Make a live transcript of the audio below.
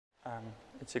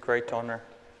It's a great honor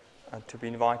to be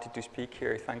invited to speak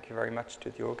here. Thank you very much to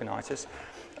the organizers.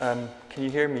 Can you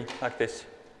hear me like this?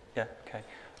 Yeah, okay.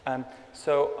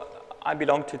 So I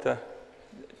belong to the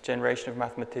generation of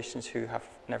mathematicians who have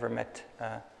never met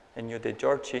Ennio De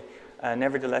Giorgi.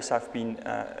 Nevertheless, I've been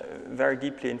very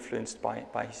deeply influenced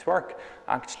by his work.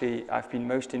 Actually, I've been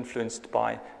most influenced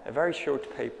by a very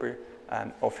short paper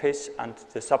of his and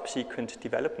the subsequent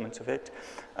developments of it.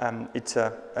 It's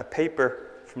a paper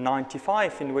from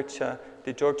 '95 in which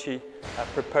De Giorgi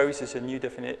proposes a new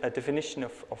definition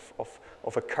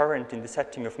of a current in the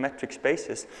setting of metric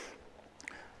spaces,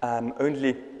 and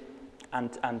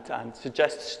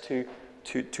suggests to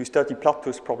study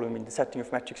Plateau's problem in the setting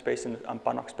of metric space and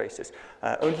Banach spaces.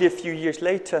 Only a few years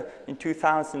later, in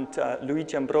 2000,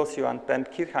 Luigi Ambrosio and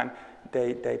Bernd Kirchheim,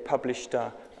 they published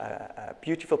a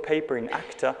beautiful paper in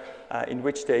ACTA in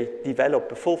which they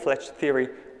develop a full-fledged theory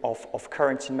of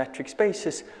currents in metric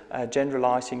spaces,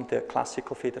 generalizing the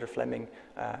classical Federer-Fleming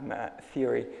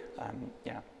theory.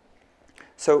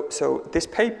 So this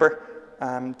paper,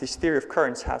 this theory of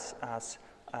currents, has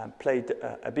played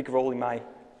a big role in my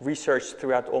research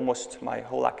throughout almost my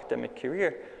whole academic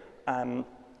career.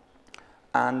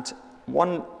 And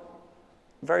one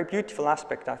very beautiful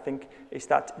aspect, I think, is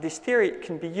that this theory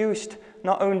can be used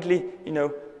not only,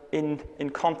 in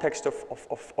context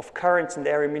of currents and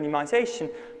area minimization,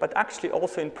 but actually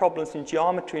also in problems in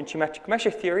geometry and geometric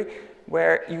measure theory,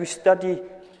 where you study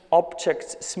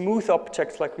objects, smooth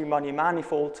objects like Riemannian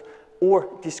manifolds, or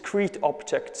discrete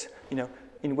objects,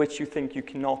 in which you think you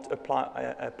cannot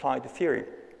apply the theory.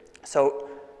 So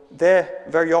there,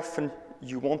 very often,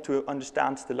 you want to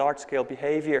understand the large-scale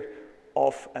behavior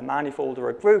of a manifold or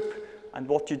a group, and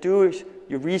what you do is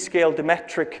you rescale the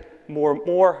metric more and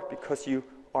more because you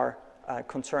are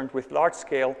concerned with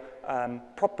large-scale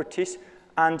properties,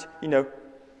 and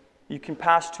you can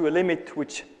pass to a limit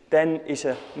which then is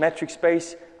a metric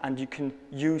space, and you can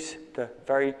use the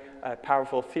very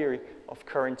powerful theory of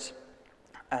currents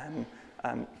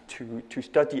to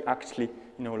study actually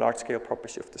large-scale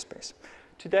properties of the space.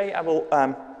 Today I will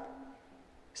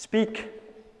speak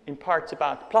in parts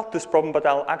about Plateau's problem, but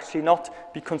I'll actually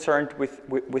not be concerned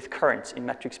with currents in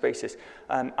metric spaces.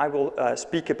 I will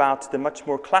speak about the much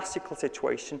more classical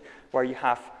situation where you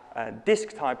have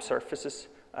disk-type surfaces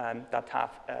that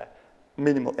have a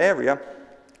minimal area,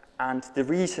 and the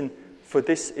reason for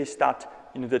this is that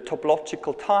the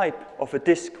topological type of a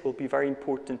disk will be very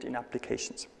important in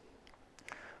applications.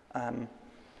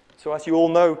 So as you all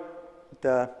know,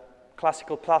 the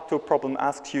classical Plateau problem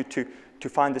asks you to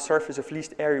find the surface of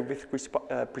least area with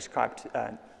prescribed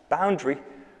boundary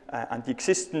and the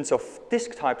existence of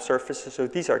disk-type surfaces. So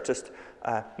these are just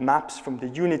maps from the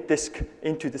unit disk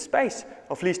into the space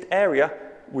of least area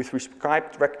with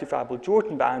prescribed rectifiable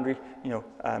Jordan boundary.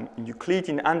 In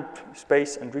Euclidean and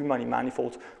space and Riemannian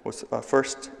manifold was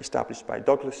first established by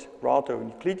Douglas Rado in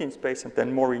Euclidean space and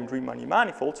then more in Riemannian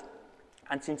manifolds.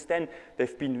 And since then, there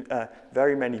have been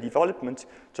very many developments,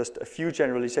 just a few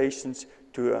generalizations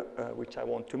to which I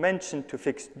want to mention, to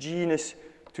fixed genus,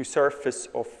 to surface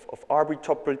of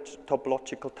arbitrary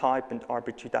topological type and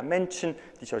arbitrary dimension.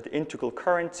 These are the integral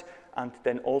currents, and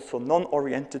then also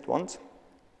non-oriented ones.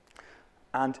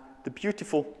 And the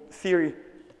beautiful theory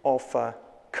of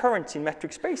currents in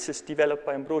metric spaces developed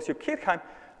by Ambrosio Kirchheim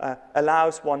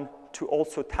allows one to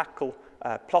also tackle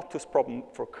Plateau's problem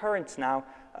for currents now,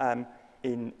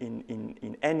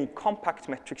 in any compact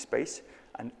metric space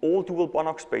and all dual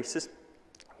Banach spaces,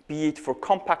 be it for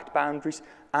compact boundaries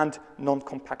and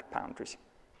non-compact boundaries.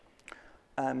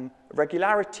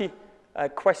 Regularity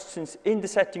questions in the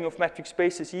setting of metric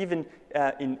spaces, even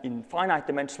in finite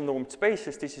dimensional normed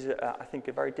spaces, this is, I think,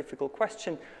 a very difficult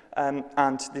question,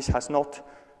 and this has not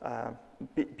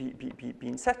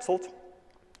been settled,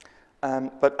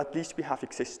 but at least we have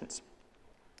existence.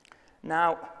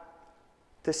 Now,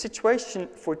 the situation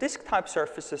for disk-type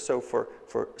surfaces, so for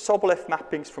Sobolev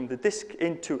mappings from the disk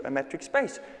into a metric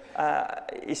space,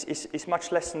 is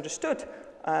much less understood.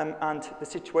 And the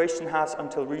situation has,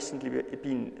 until recently,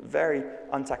 been very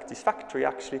unsatisfactory,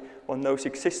 actually. One knows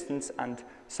existence and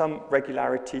some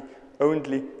regularity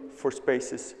only for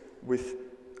spaces with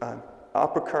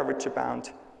upper curvature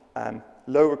bound,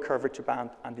 lower curvature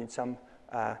bound, and in some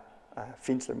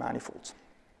Finsler manifolds.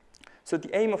 So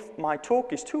the aim of my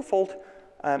talk is twofold.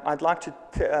 I'd like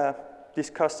to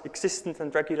discuss existence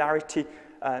and regularity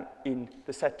in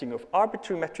the setting of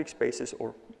arbitrary metric spaces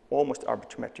or almost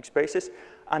arbitrary metric spaces,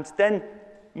 and then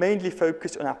mainly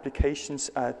focus on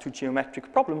applications to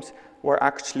geometric problems where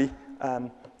actually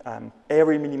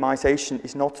area minimization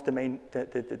is not the main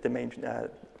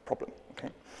problem. Okay?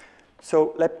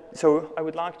 So I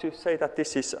would like to say that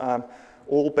this is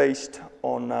all based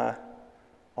on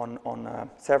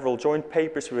several joint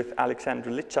papers with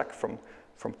Alexander Litschak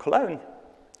from Cologne.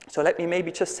 So let me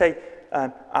maybe just say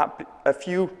a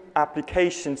few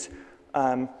applications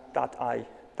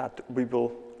that we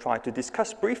will try to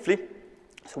discuss briefly.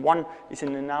 So one is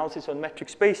an analysis on metric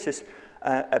spaces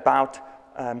about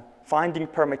finding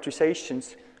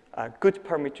parametrizations, good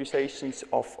parametrizations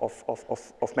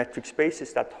of metric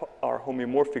spaces that are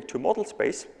homomorphic to a model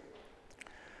space.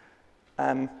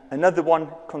 Another one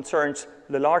concerns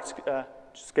the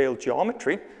large-scale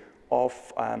geometry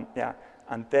of,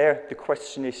 and there the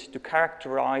question is to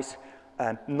characterize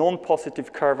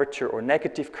non-positive curvature or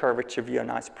negative curvature via an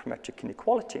isoprometric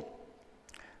inequality.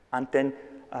 And then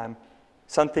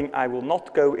something I will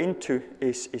not go into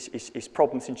is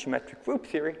problems in geometric group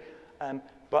theory,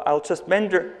 but I'll just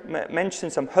mention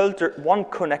some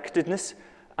Hölder-1 connectedness,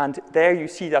 and there you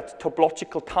see that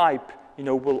topological type,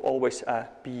 will always so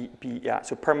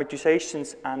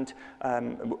parametrizations and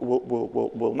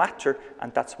will matter,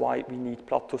 and that's why we need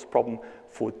Plateau's problem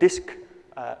for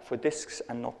disks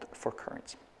and not for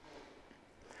currents.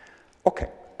 Okay.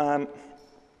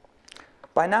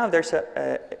 By now, there's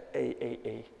a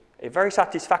very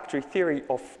satisfactory theory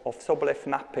of Sobolev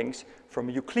mappings from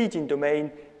a Euclidean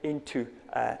domain into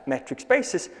metric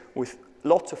spaces with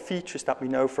lots of features that we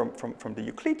know from the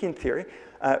Euclidean theory.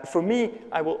 For me,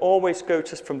 I will always go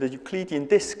just from the Euclidean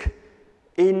disk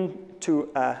into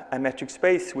a metric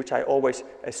space, which I always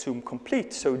assume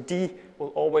complete. So D will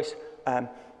always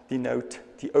denote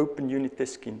the open unit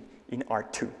disk in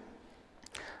R2.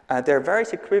 There are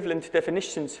various equivalent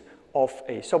definitions of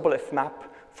a Sobolev map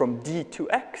from D to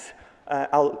X.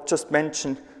 I'll just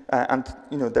mention, and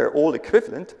they're all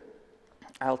equivalent.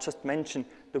 I'll just mention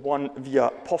the one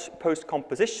via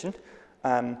post-composition,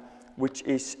 which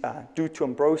is due to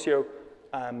Ambrosio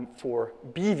for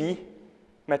BV,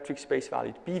 metric space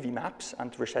valued BV maps,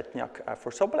 and Reshetniak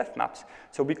for Sobolev maps.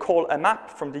 So we call a map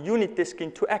from the unit disk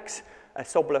into X a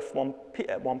Sobolev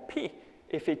 1P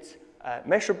if it's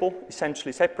measurable,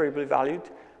 essentially separably valued,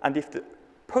 and if the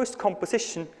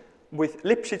post-composition with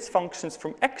Lipschitz functions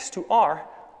from X to R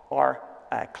are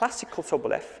classical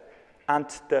Sobolev, and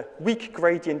the weak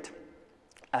gradient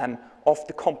of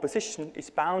the composition is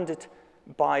bounded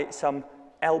by some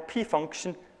LP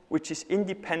function, which is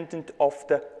independent of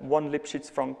the one Lipschitz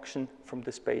function from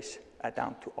the space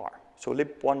down to R. So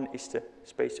Lip1 is the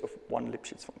space of one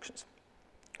Lipschitz functions.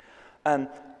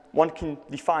 One can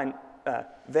define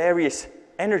various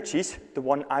energies. The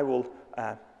one I will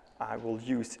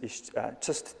use is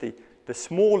just the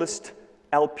smallest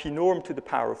LP norm to the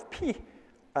power of P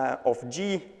of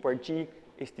G, where G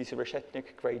is this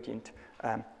Reshetnik gradient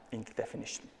in the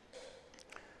definition.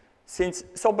 Since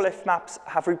Sobolev maps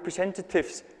have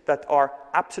representatives that are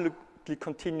absolutely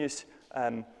continuous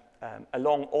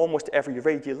along almost every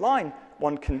radial line,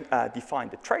 one can define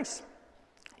the trace,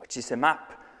 which is a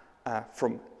map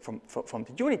from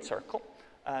the unit circle,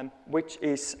 which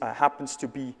is, happens to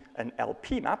be an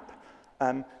LP map.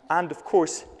 And of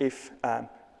course, if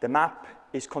the map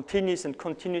is continuous and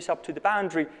continuous up to the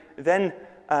boundary, then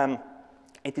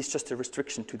it is just a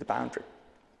restriction to the boundary.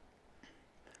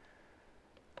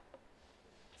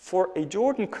 For a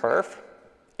Jordan curve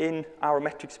in our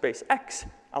metric space X,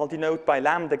 I'll denote by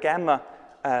lambda gamma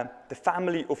the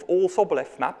family of all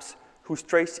Sobolev maps whose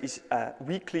trace is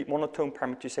weakly monotone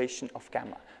parametrization of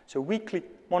gamma. So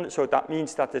so that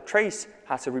means that the trace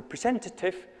has a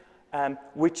representative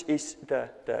which is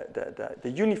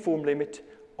the uniform limit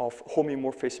of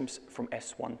homomorphisms from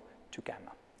S1 to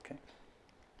gamma. Okay?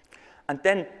 And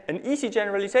then an easy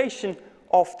generalization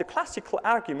of the classical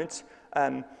arguments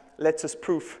lets us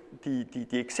prove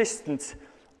the existence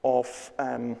of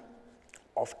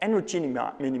energy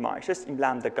minimizers in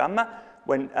lambda gamma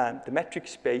when the metric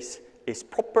space is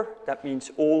proper. That means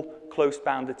all closed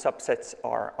bounded subsets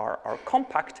are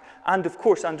compact, and of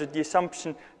course under the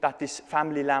assumption that this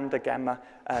family lambda gamma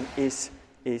is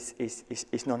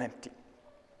non-empty.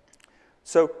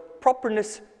 So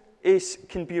properness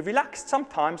can be relaxed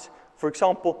sometimes. For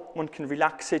example, one can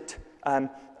relax it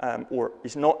or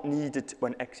is not needed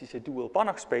when X is a dual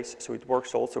Banach space, so it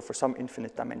works also for some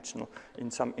infinite dimensional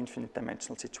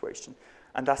situation.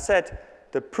 And as said,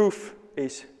 the proof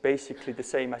is basically the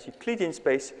same as Euclidean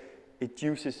space. It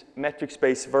uses metric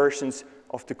space versions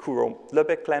of the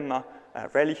Courant-Lebesgue lemma,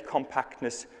 Rayleigh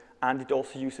compactness, and it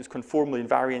also uses conformal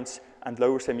invariance and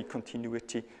lower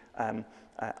semi-continuity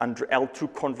under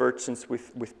L2 convergence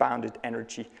with bounded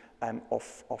energy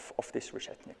of this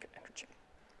Reshetnik energy.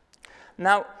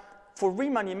 Now, for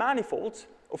Riemannian manifolds,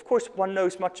 of course, one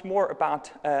knows much more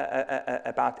about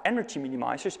energy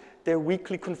minimizers. They're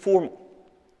weakly conformal.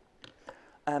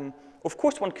 Of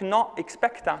course, one cannot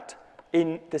expect that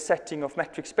in the setting of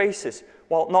metric spaces,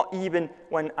 well, not even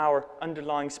when our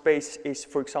underlying space is,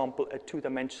 for example, a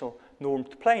two-dimensional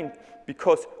normed plane,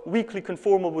 because weakly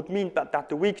conformal would mean that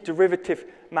the weak derivative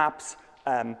maps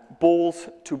balls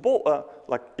to ball,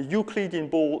 like a Euclidean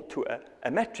ball to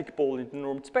a metric ball in the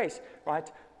normed space,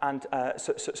 right? And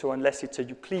so unless it's a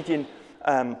Euclidean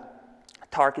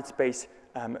target space,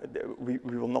 we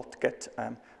will not get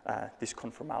this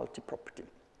conformality property.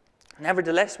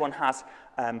 Nevertheless, one has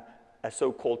a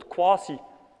so-called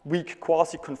weak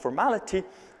quasi-conformality.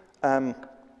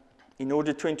 In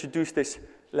order to introduce this,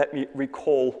 let me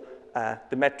recall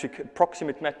the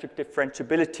approximate metric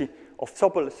differentiability of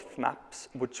Sobolev maps,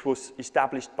 which was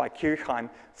established by Kirchheim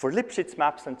for Lipschitz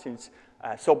maps, and since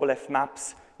Sobolev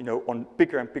maps, on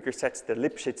bigger and bigger sets than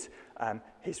Lipschitz,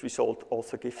 his result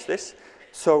also gives this.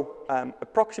 So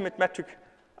approximate metric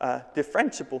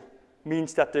differentiable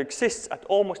means that there exists at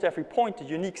almost every point a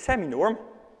unique semi-norm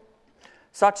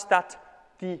such that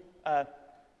the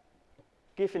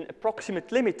given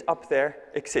approximate limit up there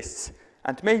exists.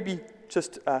 And maybe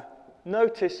just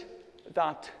notice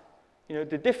that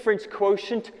the difference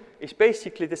quotient is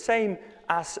basically the same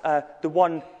as the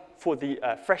one for the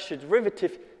Fresher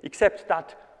derivative, except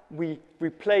that we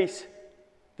replace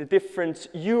the difference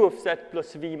u of z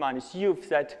plus v minus u of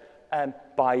z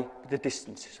by the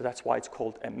distance. So that's why it's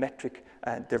called a metric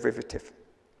derivative.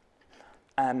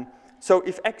 So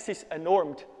if x is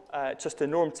just a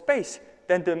normed space,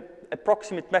 then the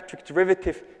approximate metric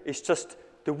derivative is just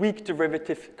the weak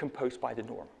derivative composed by the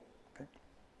norm. Okay?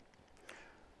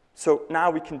 So now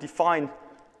we can define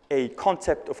a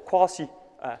concept of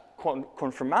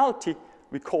quasi-conformality.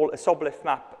 We call a Sobolev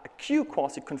map a Q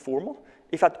quasi-conformal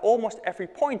if at almost every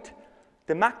point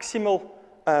the maximal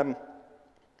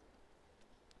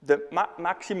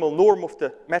norm of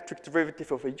the metric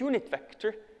derivative of a unit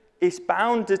vector is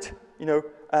bounded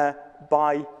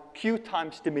by Q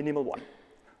times the minimal one.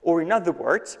 Or in other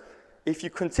words, if you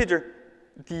consider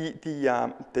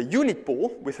the unit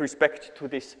ball with respect to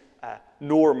this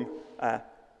norm,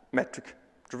 metric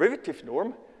derivative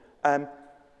norm,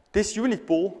 this unit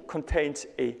ball contains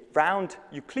a round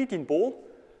Euclidean ball,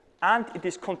 and it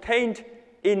is contained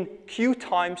in Q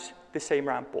times the same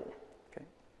round ball. Okay?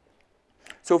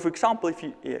 So for example, if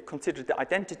you consider the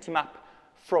identity map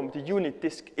from the unit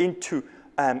disk into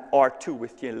R2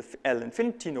 with the L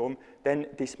infinity norm, then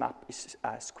this map is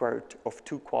square root of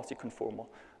 2 quasi-conformal,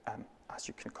 as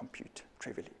you can compute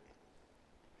trivially.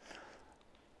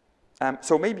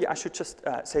 So maybe I should just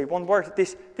say one word.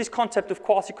 This concept of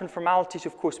quasi-conformality is,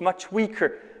 of course, much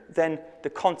weaker than the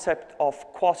concept of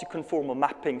quasi-conformal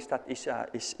mappings that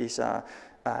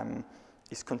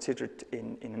is considered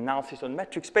in analysis on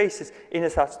metric spaces, in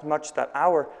as much that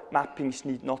our mappings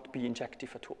need not be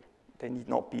injective at all. They need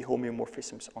not be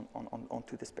homeomorphisms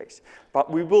onto the space. But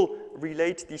we will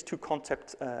relate these two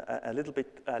concepts a little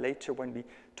bit later when we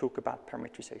talk about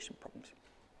parametrization problems.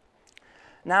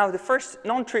 Now, the first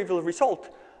non-trivial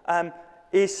result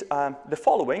is the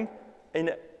following. In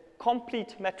a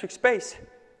complete metric space,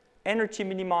 energy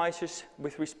minimizers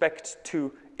with respect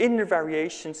to inner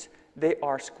variations, they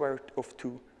are square root of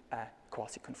 2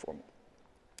 quasi-conformal.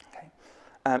 Okay?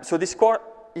 So this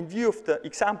in view of the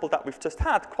example that we've just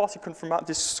had, quasi-conformality,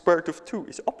 this square root of 2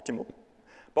 is optimal.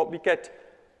 But we get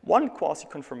one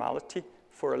quasi-conformality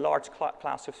for a large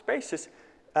class of spaces.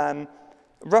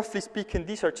 Roughly speaking,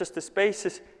 these are just the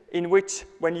spaces in which,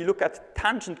 when you look at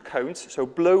tangent cones, so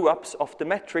blow-ups of the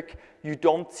metric, you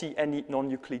don't see any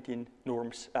non-Euclidean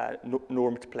norms,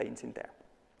 normed planes in there.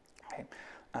 Okay.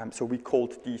 So we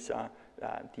called these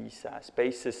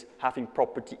spaces having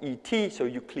property ET, so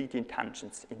Euclidean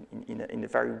tangents in a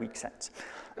very weak sense.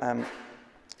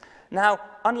 Now,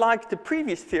 unlike the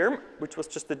previous theorem, which was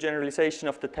just the generalization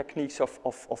of the techniques of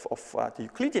the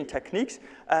Euclidean techniques,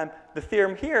 the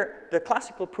theorem here, the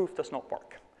classical proof does not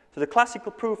work. So the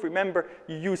classical proof, remember,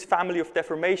 you use family of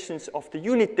deformations of the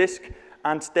unit disk,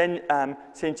 and then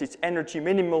since it's energy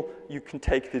minimal, you can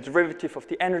take the derivative of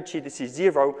the energy, this is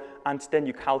 0, and then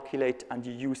you calculate and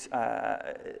you use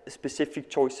specific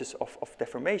choices of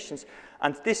deformations.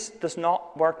 And this does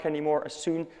not work anymore as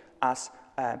soon as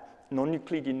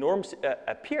non-Euclidean norms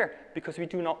appear, because we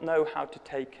do not know how to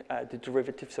take the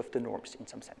derivatives of the norms in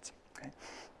some sense. Okay?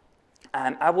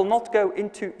 I will not go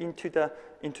into the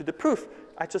proof.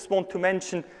 I just want to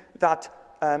mention that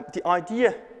the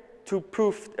idea to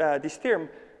prove this theorem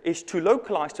is to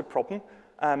localize the problem.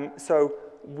 So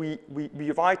we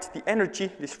write the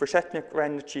energy, this Freshetner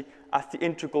energy, as the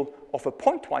integral of a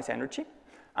pointwise energy.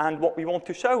 And what we want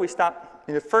to show is that,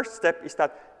 in the first step, is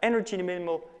that energy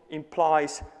minimal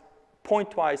implies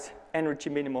pointwise energy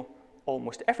minimal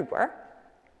almost everywhere.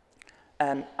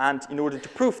 And in order to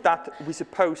prove that, we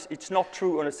suppose it's not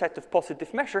true on a set of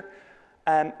positive measure.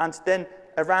 And then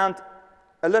around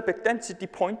a Lebesgue density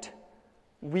point,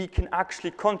 we can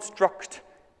actually construct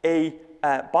a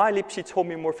bi-Lipschitz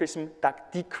homeomorphism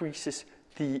that decreases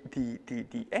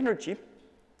the energy,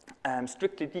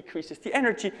 strictly decreases the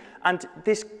energy. And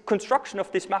this construction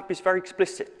of this map is very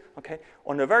explicit. Okay?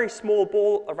 On a very small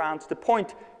ball around the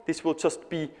point, this will just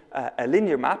be a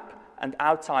linear map, and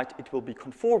outside it will be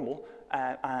conformal.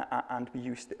 And we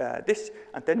use this,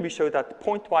 and then we show that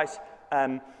pointwise,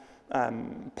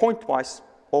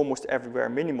 almost everywhere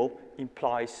minimal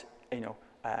implies,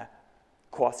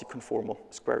 quasi-conformal,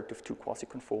 square root of 2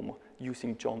 quasi-conformal,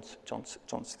 using John's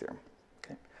theorem.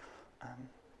 Okay.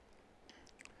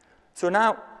 So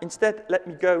now, instead, let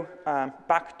me go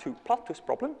back to Plato's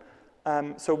problem.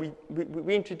 So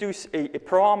we introduce a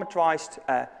parameterized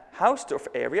Hausdorff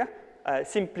area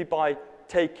simply by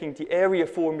taking the area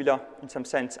formula in some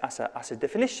sense as a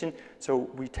definition. So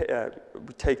we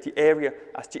take the area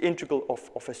as the integral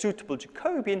of a suitable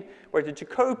Jacobian, where the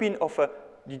Jacobian of a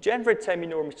degenerate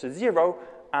semi-norm is to 0,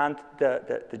 and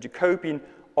the Jacobian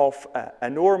of a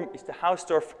norm is the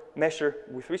Hausdorff measure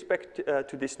with respect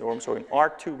to this norm, so in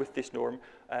R2 with this norm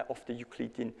of the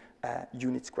Euclidean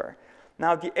unit square.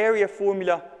 Now, the area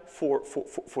formula for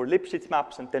Lipschitz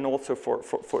maps and then also for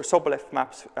Sobolev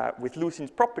maps with Lusin's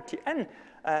property n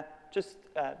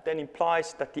then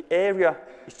implies that the area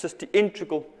is just the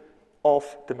integral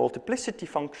of the multiplicity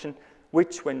function,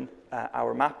 which, when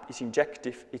our map is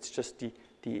injective, it's just the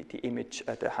image,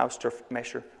 the Hausdorff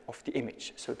measure of the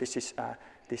image. So this is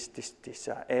this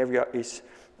area is,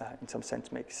 in some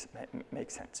sense, makes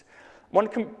sense. One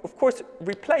can, of course,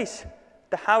 replace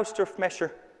the Hausdorff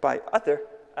measure by other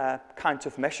kinds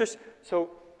of measures.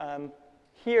 So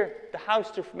here, the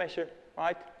Hausdorff measure,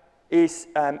 right, is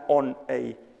on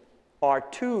a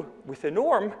R2 with a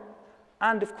norm,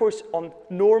 and of course, on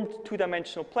normed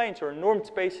two-dimensional planes or normed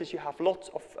spaces, you have lots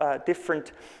of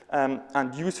different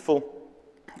and useful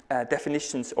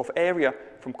definitions of area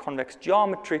from convex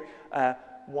geometry.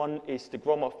 One is the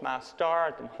Gromov mass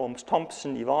star, then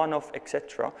Holmes-Thompson, Ivanov,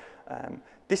 etc.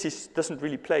 This doesn't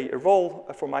really play a role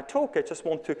for my talk. I just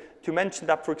want to mention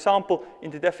that, for example,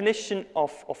 in the definition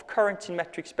of currents in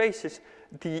metric spaces,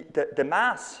 the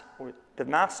mass, or the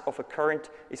mass of a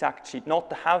current, is actually not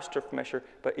the Hausdorff measure,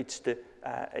 but it's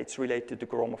related to the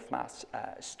Gromov mass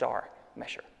star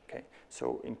measure. Okay?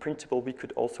 So in principle, we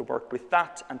could also work with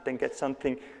that and then get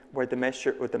something where the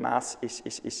measure or the mass is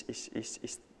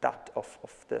that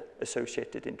of the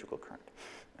associated integral current.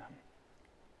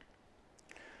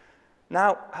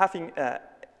 Now, having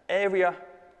area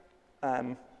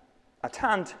at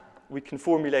hand, we can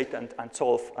formulate and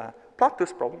solve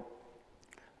Plato's problem,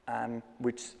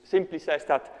 which simply says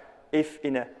that if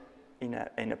in a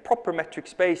proper metric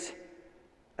space,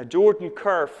 a Jordan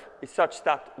curve is such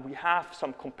that we have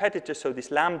some competitor, so this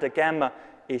lambda gamma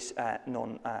is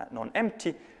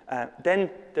non-empty, then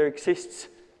there exists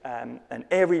an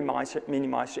area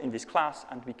minimizer in this class,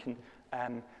 and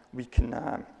we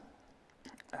can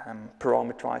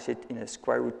parameterize it in a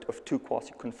square root of 2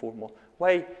 quasi-conformal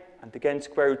way. And again,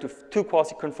 square root of 2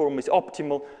 quasi-conformal is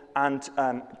optimal and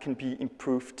can be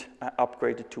improved,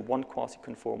 upgraded to 1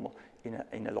 quasi-conformal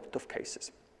in a lot of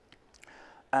cases.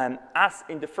 As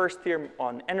in the first theorem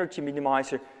on energy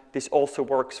minimizer, this also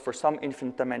works for some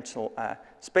infinite dimensional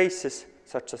spaces,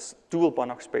 such as dual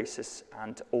Banach spaces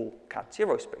and all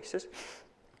cat-0 spaces.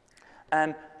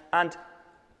 And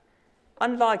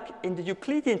unlike in the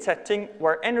Euclidean setting,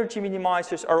 where energy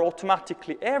minimizers are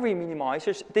automatically area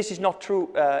minimizers, this is not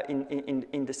true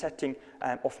in the setting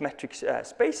of metric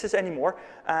spaces anymore.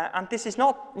 And this is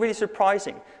not really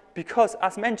surprising, because,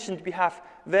 as mentioned, we have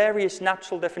various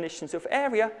natural definitions of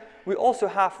area. We also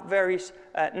have various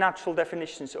natural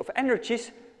definitions of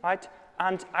energies, right?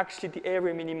 And actually, the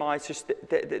area minimizers,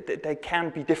 they can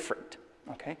be different,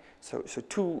 okay? So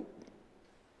two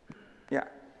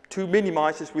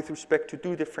minimizers with respect to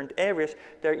 2 different areas,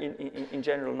 they're in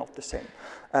general not the same.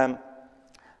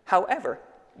 However,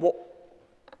 what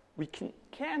we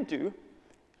can do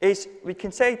is we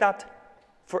can say that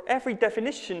for every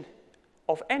definition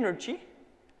of energy,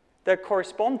 there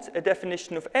corresponds a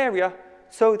definition of area,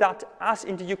 so that, as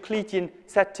in the Euclidean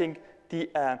setting,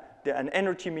 an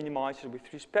energy minimizer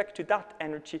with respect to that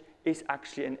energy is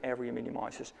actually an area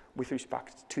minimizer with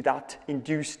respect to that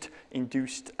induced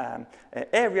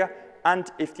area.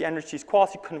 And if the energy is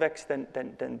quasi-convex, then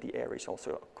the area is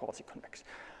also quasi-convex.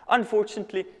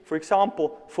 Unfortunately, for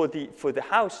example, for the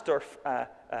Hausdorff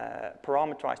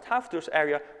parameterized Hausdorff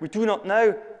area, we do not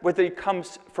know whether it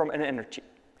comes from an energy.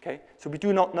 Okay, so we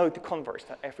do not know the converse.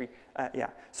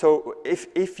 So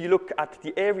if you look at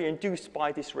the area induced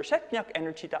by this Reshetniak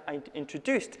energy that I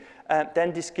introduced,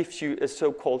 then this gives you a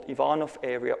so-called Ivanov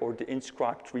area, or the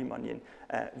inscribed Riemannian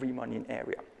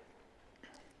area.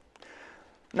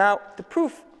 Now, the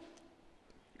proof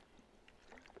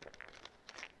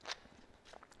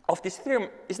of this theorem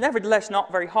is nevertheless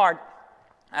not very hard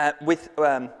with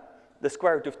the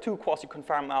square root of 2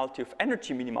 quasi-conformality of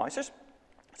energy minimizers.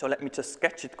 So let me just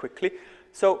sketch it quickly.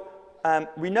 So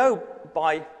we know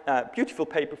by a beautiful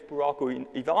paper of Burago and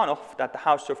Ivanov that the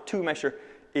Hausdorff 2 measure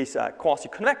is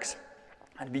quasi-convex.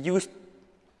 And we use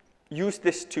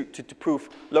this to prove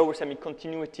lower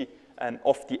semi-continuity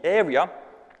of the area,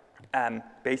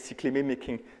 basically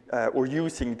mimicking or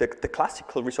using the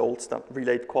classical results that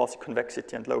relate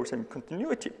quasi-convexity and lower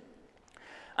semi-continuity.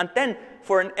 And then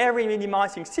for an area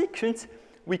minimizing sequence,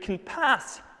 we can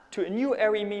pass to a new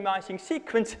area minimizing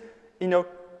sequence,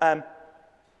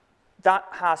 that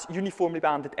has uniformly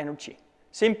bounded energy,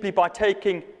 simply by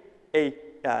taking an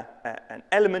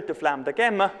element of lambda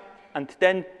gamma, and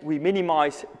then we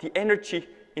minimize the energy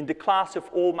in the class of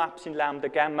all maps in lambda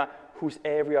gamma whose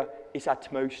area is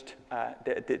at most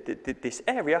this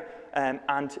area, and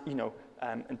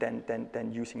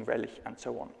then using Relic and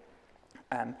so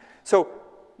on. So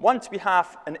once we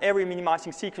have an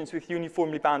area-minimizing sequence with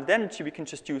uniformly bounded energy, we can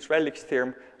just use Relic's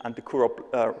theorem and the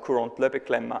Courant-Lebesgue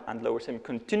lemma and lower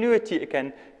semi-continuity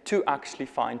again to actually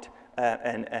find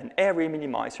an area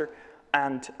minimizer,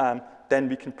 and then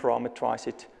we can parameterize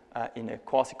it in a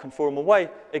quasi-conformal way,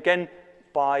 again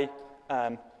by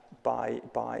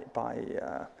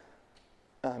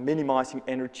minimizing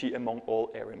energy among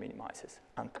all area minimizers,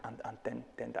 and then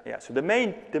that, yeah. So the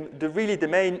main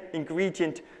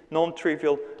ingredient,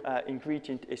 non-trivial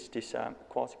ingredient, is this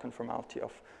quasi-conformality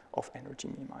of energy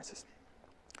minimizers.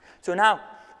 So now,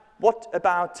 what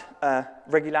about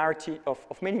regularity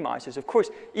of minimizers? Of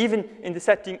course, even in the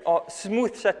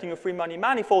smooth setting of Riemannian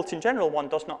manifolds in general, one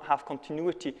does not have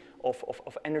continuity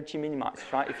of energy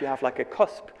minimizers, right? If you have like a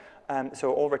cusp,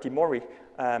 so already Mori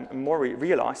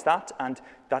realized that, and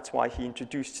that's why he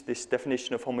introduced this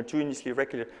definition of homogeneously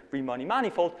regular Riemannian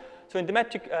manifold. So in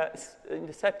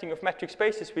the setting of metric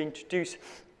spaces, we introduce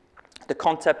the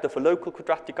concept of a local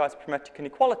quadratic isoprometric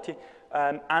inequality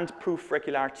and proof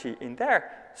regularity in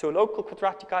there. So local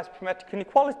quadratic isoprometric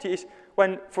inequality is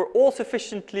when, for all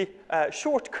sufficiently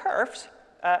short curves,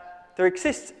 there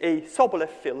exists a Sobolev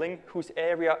filling whose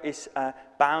area is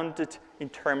bounded in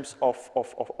terms of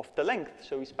the length.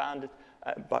 So it's bounded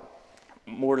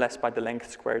more or less by the length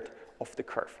squared of the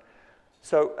curve.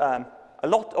 So a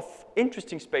lot of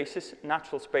interesting spaces,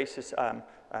 natural spaces,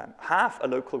 have a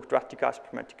local quadratic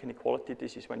isoprometric inequality.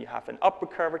 This is when you have an upper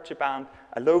curvature bound,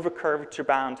 a lower curvature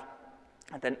bound,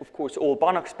 and then, of course, all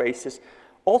Banach spaces.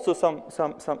 Also some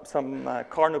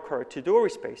Carnot-Caratidori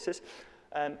spaces.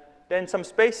 Then some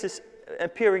spaces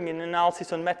appearing in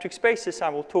analysis on metric spaces. I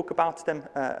will talk about them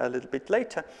a little bit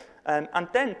later. And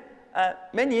then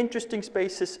many interesting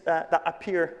spaces that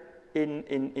appear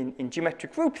in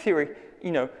geometric group theory,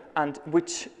 and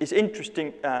which is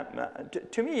interesting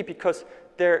to me because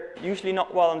they're usually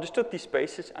not well understood, these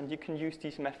spaces, and you can use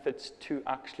these methods to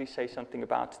actually say something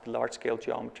about the large-scale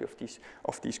geometry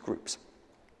of these groups.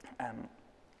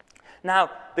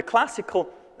 Now, the classical,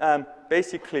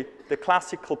 basically, the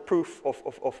classical proof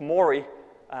of Mori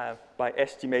by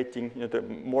estimating the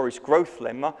Mori's growth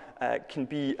lemma can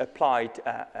be applied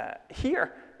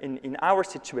here in our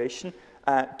situation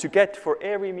to get for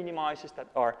area minimizers that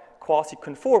are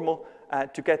quasi-conformal,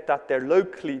 to get that they're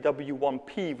locally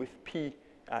W1P with P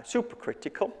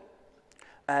supercritical,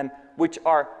 which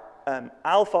are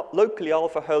locally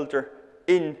alpha holder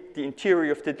in the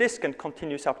interior of the disk and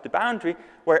continues up the boundary,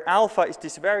 where alpha is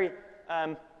this very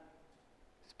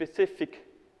specific,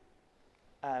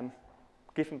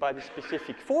 given by the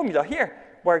specific formula here,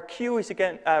 where Q is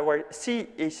again, where C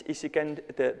is again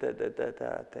the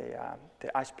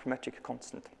isoprometric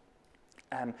constant.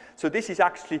 So this is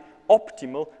actually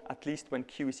optimal, at least when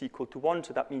Q is equal to 1.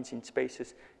 So that means in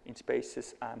spaces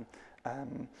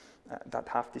that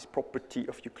have this property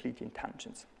of Euclidean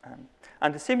tangents.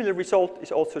 And a similar result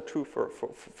is also true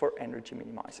for energy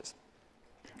minimizers.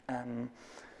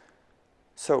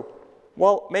 So,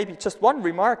 well, maybe just one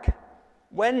remark.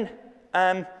 When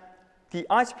the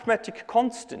isoprometric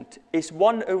constant is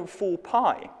 1 over 4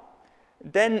 pi,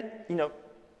 then,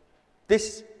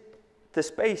 the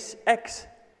space X,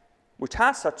 which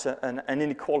has such an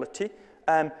inequality,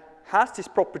 has this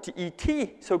property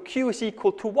Et, so Q is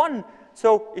equal to 1.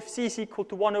 So if C is equal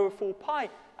to 1 over 4 pi,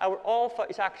 our alpha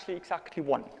is actually exactly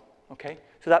 1. Okay?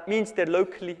 So that means they're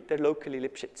locally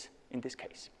Lipschitz in this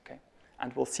case. Okay?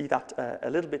 And we'll see that a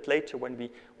little bit later when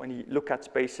we look at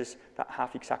spaces that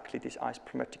have exactly this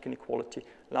isochromatic inequality,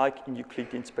 like in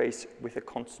Euclidean space with a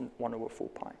constant 1 over 4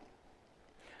 pi.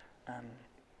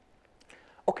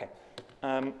 Okay.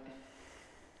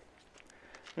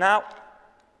 Now,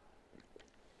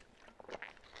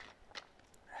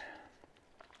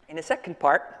 in the second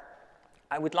part,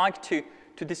 I would like to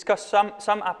discuss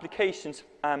some applications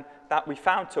that we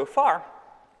found so far.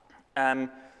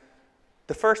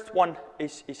 The first one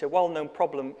is a well-known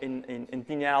problem in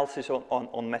linear analysis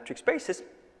on metric spaces.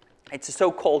 It's a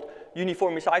so-called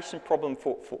uniformization problem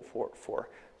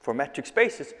for metric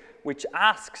spaces, which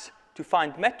asks to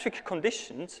find metric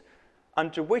conditions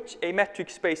under which a metric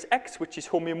space X, which is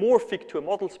homeomorphic to a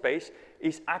model space,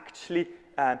 is actually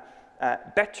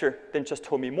better than just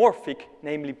homeomorphic,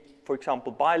 namely, for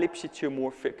example, bi-Lipschitz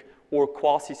homeomorphic or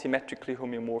quasi-symmetrically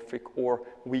homeomorphic or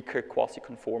weaker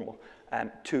quasi-conformal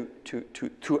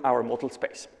to our model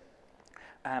space.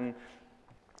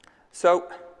 So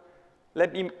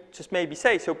let me just maybe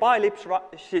say, so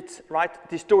bi-Lipschitz, right,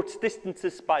 distorts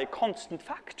distances by a constant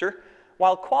factor,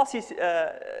 while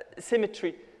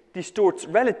quasi-symmetry distorts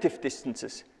relative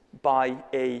distances by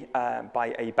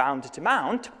a bounded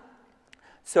amount.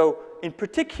 So in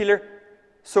particular,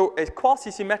 so a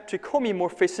quasi-symmetric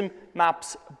homeomorphism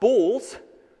maps balls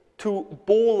to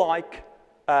ball-like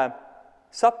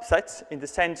subsets in the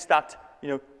sense that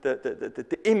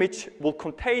the image will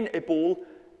contain a ball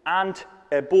and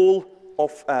a ball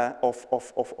of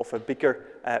a bigger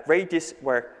radius,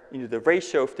 where the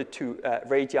ratio of the two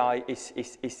radii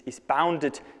is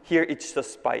bounded. Here it's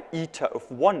just by eta of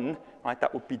 1, right?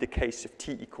 That would be the case if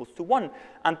t equals to 1.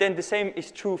 And then the same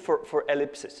is true for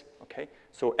ellipses. Okay,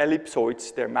 so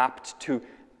ellipsoids, they're mapped to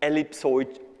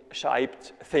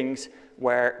ellipsoid-shaped things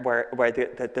where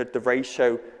the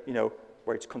ratio,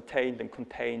 where it's contained and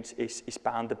contains is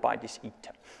bounded by this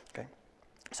eta. Okay.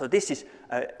 So this is,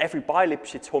 every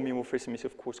bi-Lipschitz homeomorphism is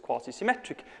of course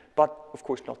quasi-symmetric, but of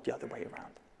course not the other way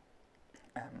around.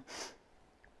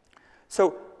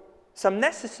 So some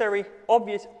necessary,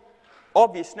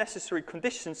 obvious necessary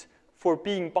conditions for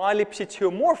being bi-Lipschitz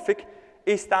homomorphic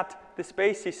is that the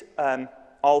space is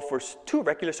alphas 2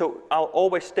 regular. So I'll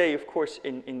always stay, of course,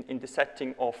 in the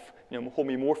setting of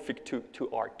homeomorphic to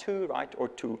R2, right, or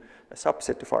to a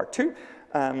subset of R2.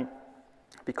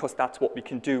 Because that's what we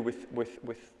can do with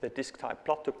the disk-type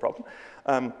Plateau problem.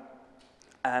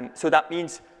 So that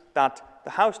means that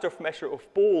the Hausdorff measure of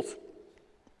balls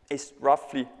is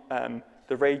roughly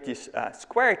the radius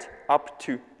squared up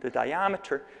to the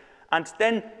diameter. And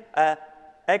then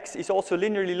X is also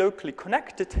linearly locally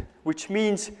connected, which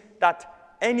means that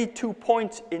any 2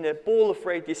 points in a ball of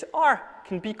radius r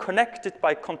can be connected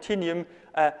by continuum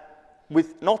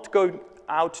with not going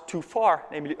out too far,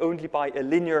 namely only by a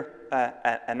linear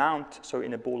amount, so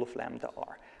in a ball of lambda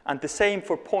r. And the same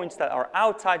for points that are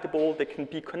outside the ball, they can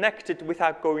be connected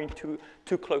without going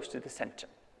too close to the center.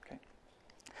 Okay.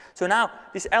 So now,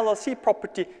 this LLC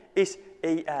property is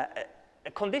a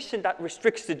condition that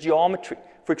restricts the geometry.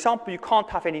 For example, you can't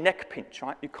have any neck pinch,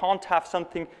 right? You can't have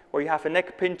something where you have a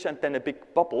neck pinch and then a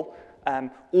big bubble,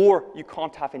 or you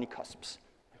can't have any cusps.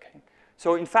 Okay.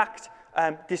 So in fact,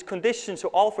 these conditions, so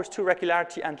alphas 2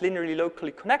 regularity and linearly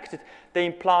locally connected, they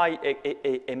imply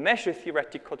a measure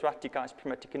theoretic quadratic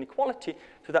isochromatic inequality.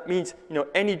 So that means,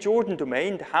 any Jordan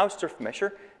domain, the Hausdorff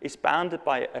measure, is bounded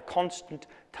by a constant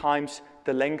times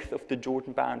the length of the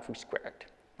Jordan boundary squared.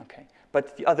 Okay.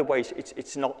 But the other ways,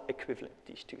 it's not equivalent,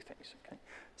 these two things. Okay.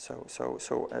 So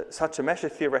such a measure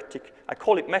theoretic, I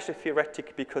call it measure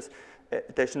theoretic because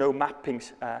there's no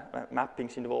mappings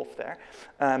involved there.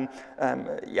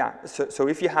 So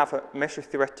if you have a measure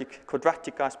theoretic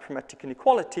quadratic isochromatic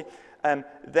inequality,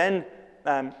 then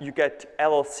you get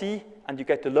LLC and you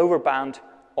get the lower bound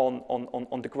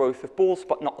on the growth of balls,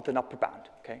 but not an upper bound.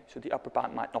 Okay, so the upper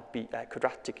bound might not be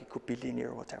quadratic; it could be linear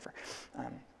or whatever.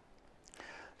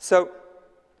 So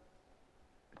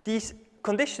these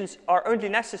conditions are only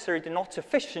necessary, they're not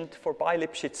sufficient for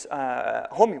bi-Lipschitz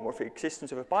homeomorphic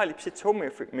existence of a bi-Lipschitz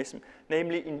homeomorphism.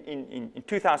 Namely, in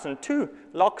 2002,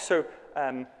 Luxor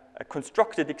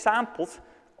constructed examples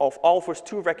of alphas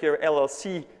 2 regular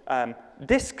LLC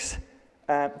disks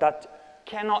that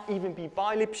cannot even be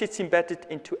bi-Lipschitz embedded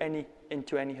into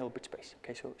any Hilbert space.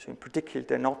 Okay, so in particular,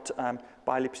 they're not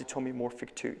bi-Lipschitz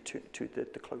homeomorphic to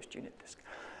the closed unit disk.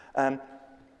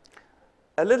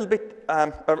 A little bit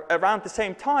around the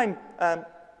same time,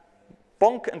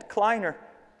 Bonk and Kleiner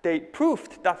they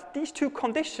proved that these two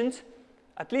conditions,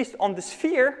 at least on the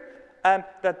sphere,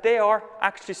 that they are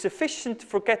actually sufficient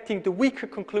for getting the weaker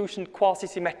conclusion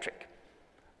quasi-symmetric.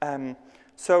 And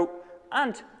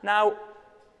now,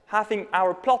 having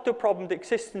our Plateau problem, the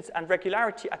existence and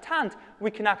regularity at hand,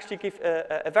 we can actually give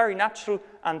a very natural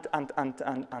and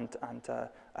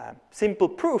simple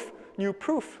proof, new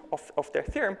proof of their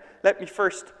theorem. Let me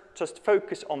first just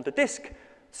focus on the disk.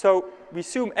 So we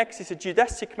assume X is a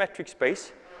geodesic metric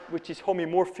space, which is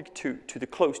homomorphic to the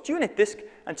closed unit disk,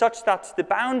 and such that the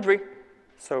boundary,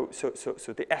 so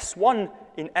the S1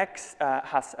 in X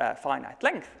has a finite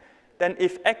length. Then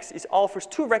if X is alphas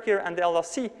 2 regular and the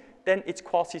LLC, then it's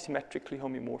quasi-symmetrically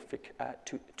homomorphic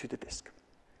to the disk.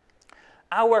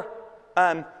 Our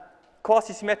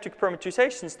quasi-symmetric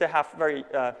parameterizations, they have very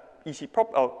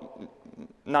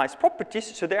nice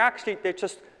properties. So they're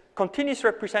just continuous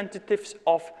representatives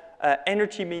of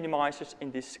energy minimizers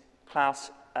in this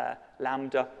class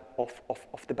lambda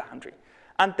of the boundary.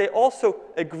 And they also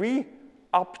agree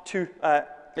up to,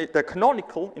 they're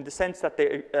canonical in the sense that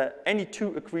they, any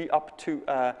two agree up to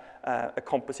a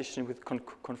composition with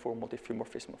conformal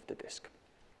diffeomorphism of the disk.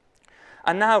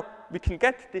 And now we can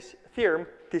get this theorem,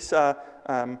 this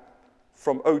from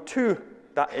O2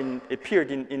 that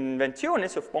appeared in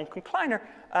Inventiones of Bonk and Kleiner,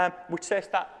 which says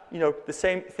that the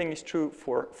same thing is true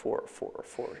for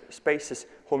spaces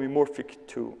homomorphic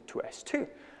to S2.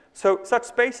 So such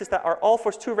spaces that are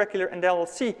alphas 2 regular and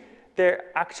LLC,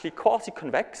 they're actually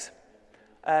quasi-convex.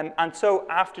 And so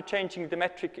after changing the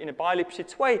metric in a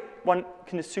bi-Lipschitz way, one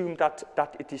can assume that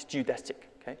it is geodesic.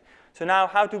 Okay? So now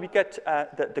how do we get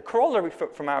the corollary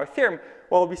from our theorem?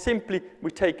 Well, we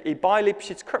take a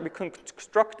bi-Lipschitz curve, we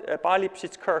construct a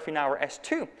bi-Lipschitz curve in our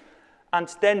S2,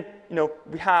 and then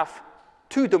we have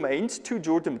two domains, two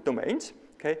Jordan domains.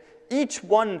 Okay? Each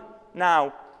one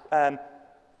now,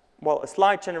 well, a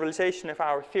slight generalization of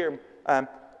our theorem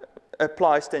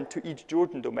applies then to each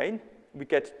Jordan domain. We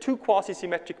get two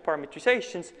quasi-symmetric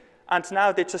parameterizations, and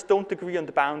now they just don't agree on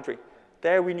the boundary.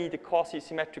 There we need a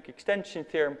quasi-symmetric extension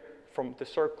theorem from the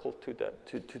circle to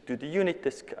the unit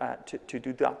disk to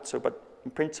do that. So, but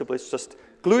in principle, it's just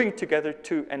gluing together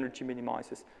two energy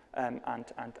minimizers, and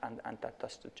that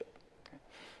does the job. Okay.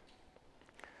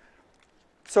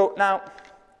 So now,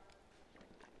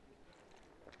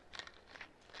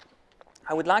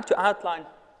 I would like to outline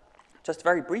just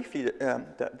very briefly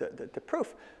the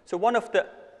proof. So one of the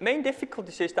main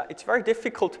difficulties is that it's very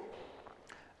difficult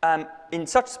in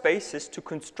such spaces to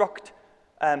construct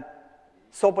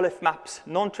Sobolev maps,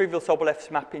 non-trivial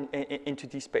Sobolev map into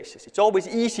these spaces. It's always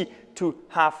easy to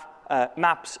have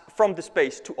maps from the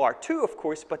space to R2, of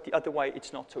course, but the other way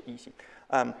it's not so easy.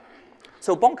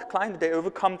 So Bonk-Kleiner, they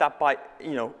overcome that by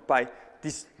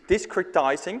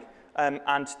discretizing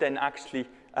and then actually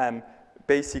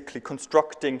basically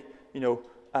constructing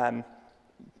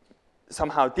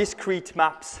somehow discrete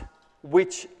maps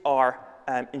which are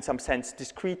in some sense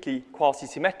discretely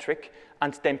quasi-symmetric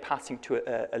and then passing to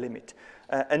a limit.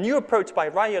 A new approach by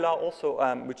Raiola also,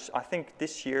 which I think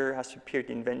this year has appeared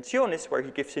in Inventiones, where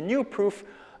he gives a new proof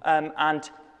and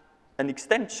an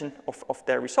extension of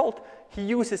their result. He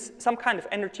uses some kind of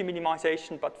energy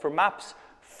minimization, but for maps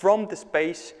from the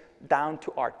space down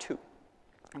to R2.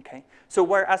 Okay. So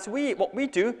whereas what we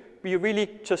do, we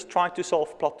really just try to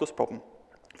solve Plato's problem.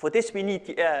 For this, we need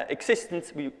the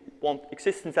existence. We want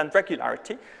existence and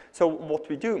regularity. So what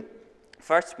we do,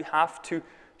 first we have to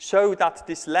show that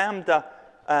this lambda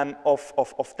of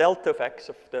delta of x,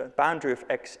 of the boundary of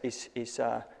x, is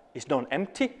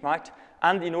non-empty, right?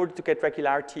 And in order to get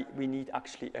regularity, we need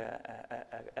actually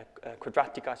a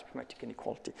quadratic isochromatic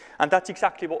inequality. And that's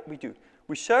exactly what we do.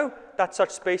 We show that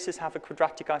such spaces have a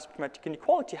quadratic isochromatic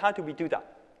inequality. How do we do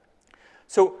that?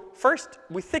 So first,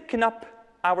 we thicken up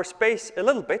our space a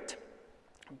little bit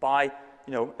by,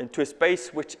 into a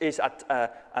space which is at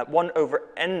 1 over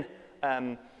n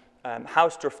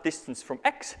Hausdorff distance from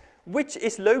x, which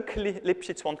is locally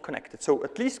Lipschitz-1 connected. So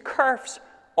at least curves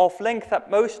of length at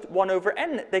most 1 over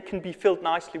n, they can be filled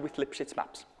nicely with Lipschitz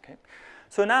maps. Okay?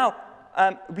 So now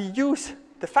we use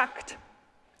the fact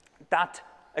that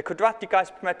a quadratic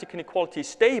isochromatic inequality is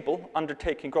stable under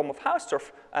taking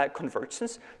Gromov-Hausdorff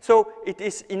convergence. So it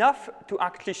is enough to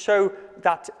actually show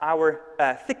that our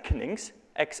thickenings,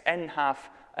 xn, have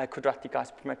a quadratic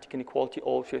isochromatic inequality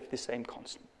all with the same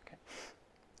constant. Okay.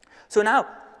 So now,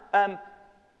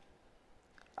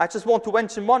 I just want to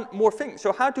mention one more thing.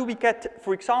 So how do we get,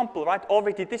 for example, right,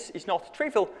 already this is not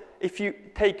trivial. If you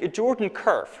take a Jordan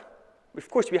curve, of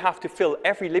course, we have to fill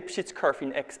every Lipschitz curve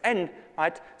in xn,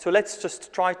 right? So let's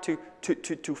just try to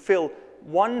fill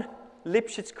one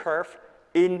Lipschitz curve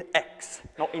in X,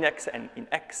 not in Xn, in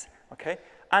X, okay?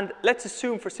 And let's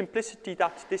assume for simplicity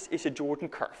that this is a Jordan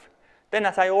curve. Then,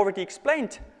 as I already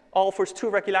explained, Alfor's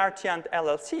two-regularity and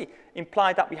LLC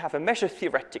imply that we have a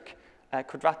measure-theoretic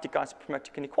quadratic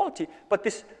isoprometric inequality, but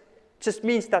this just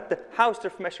means that the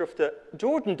Hausdorff measure of the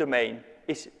Jordan domain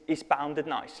is bounded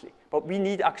nicely. But we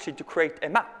need actually to create a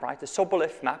map, right? A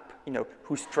Sobolev map,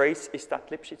 whose trace is that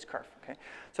Lipschitz curve, okay?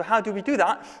 So how do we do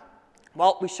that?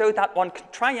 Well, we show that one can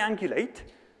triangulate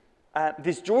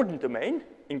this Jordan domain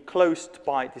enclosed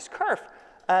by this curve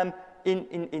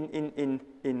in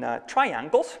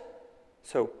triangles.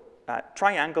 So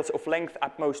triangles of length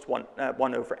at most 1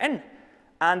 over n,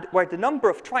 and where the number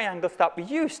of triangles that we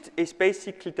used is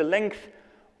basically the length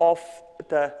of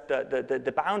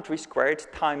the boundary squared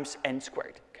times n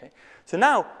squared. Okay? So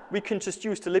now we can just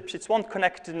use the Lipschitz 1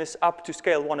 connectedness up to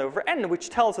scale 1 over n, which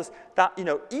tells us that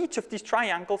each of these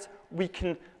triangles we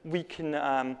can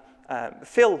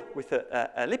fill with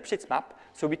a Lipschitz map,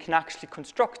 so we can actually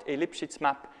construct a Lipschitz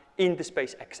map in the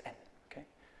space Xn.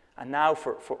 And now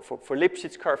for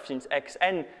Lipschitz curves since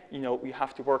Xn, we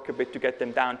have to work a bit to get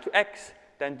them down to X,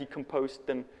 then decompose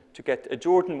them to get a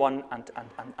Jordan one, and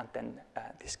then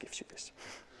this gives you this.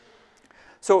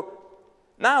 So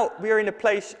now we are in a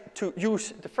place to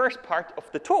use the first part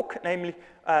of the talk, namely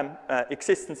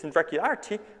existence and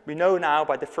regularity. We know now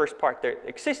by the first part there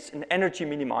exists an energy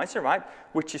minimizer, right,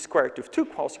 which is square root of 2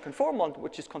 quasi-conformal, and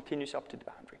which is continuous up to the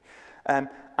boundary.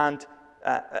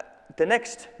 The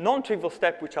next non-trivial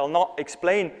step, which I'll not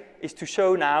explain, is to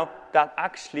show now that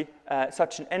actually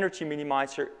such an energy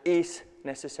minimizer is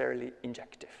necessarily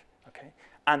injective, okay?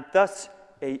 And thus,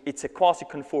 it's a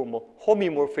quasi-conformal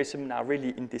homeomorphism now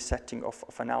really in this setting of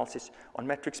analysis on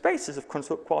metric spaces of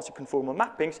quasi-conformal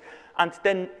mappings, and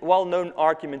then well-known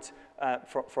arguments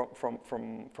from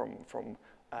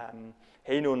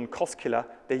Heino and Koskela,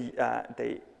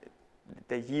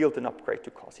 they yield an upgrade to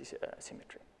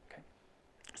quasi-symmetry.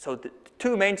 So the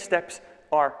two main steps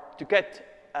are to get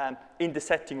in the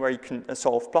setting where you can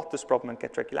solve Plato's problem and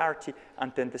get regularity,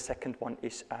 and then the second one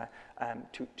is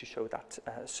to show that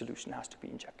solution has to be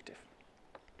injective.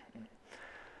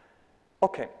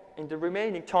 Okay, in the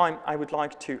remaining time, I would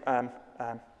like to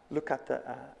look at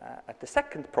the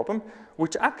second problem,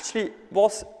 which actually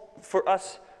was for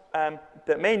us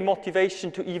the main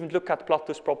motivation to even look at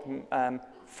Plato's problem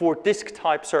for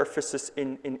disk-type surfaces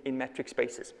in metric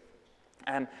spaces.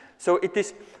 So it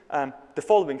is the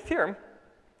following theorem.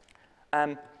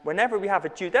 Whenever we have a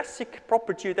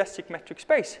proper geodesic metric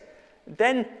space,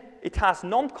 then it has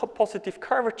non-positive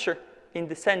curvature in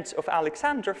the sense of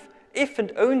Alexandrov if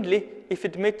and only if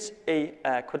it admits a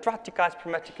quadratic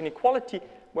isoprometric inequality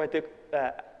where the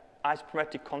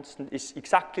isoprometric constant is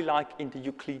exactly like in the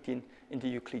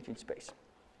Euclidean space.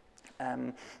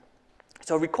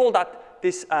 So recall that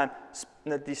this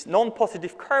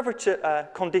non-positive curvature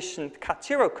condition,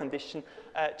 cat-0 condition,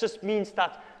 just means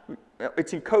that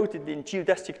it's encoded in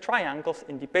geodesic triangles,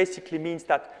 and it basically means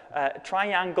that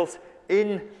triangles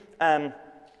in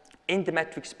the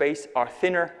metric space are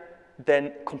thinner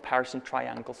than comparison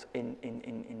triangles in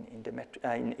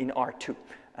R2.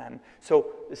 So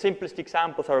the simplest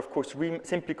examples are, of course,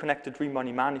 simply connected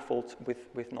Riemann manifolds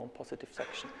with non-positive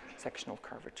sectional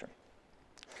curvature.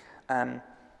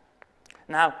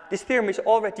 Now, this theorem is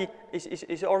already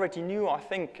new, I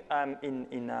think,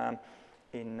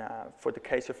 for the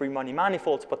case of Riemann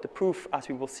manifolds, but the proof, as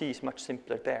we will see, is much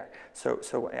simpler there.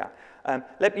 So yeah.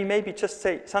 Let me maybe just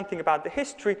say something about the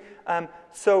history.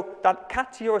 So that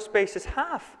cat-0 spaces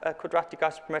have a quadratic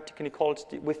isoprometric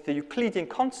inequality with the Euclidean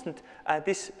constant.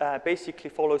 This basically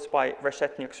follows by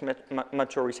Reshetniak's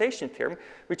majorization theorem,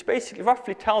 which basically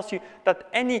roughly tells you that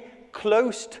any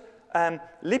closed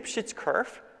Lipschitz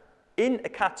curve in a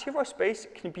cat-0 space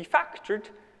can be factored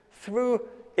through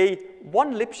a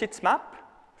one Lipschitz map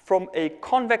from a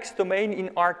convex domain in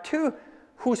R2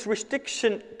 whose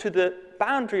restriction to the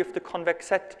boundary of the convex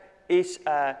set is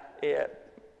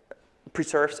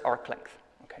preserves arc length.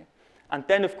 Okay, and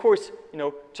then of course,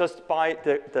 just by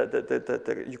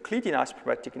the Euclidean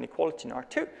isoprometric inequality in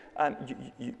R2,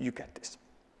 you get this.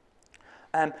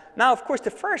 Now, of course, the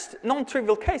first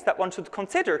non-trivial case that one should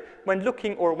consider when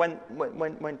looking or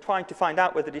when trying to find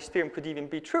out whether this theorem could even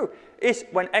be true is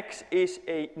when X is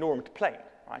a normed plane,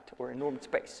 right, or a normed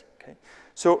space. Okay,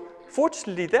 so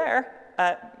fortunately, there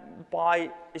by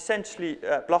essentially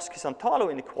Blaschke-Santalo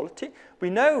inequality, we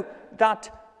know that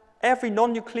every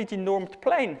non-Euclidean normed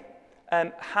plane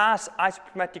has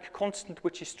isoprometric constant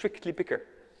which is strictly bigger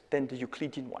than the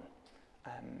Euclidean one.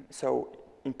 So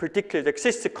in particular, there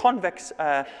exists a convex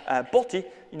body,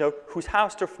 you know, whose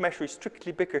Hausdorff measure is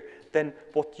strictly bigger than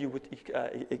what you would,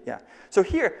 yeah. So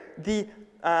here, the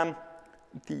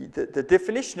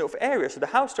definition of area, so the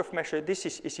Hausdorff measure, this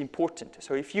is important.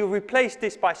 So if you replace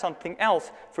this by something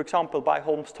else, for example, by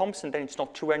Holmes-Thomson, then it's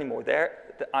not true anymore.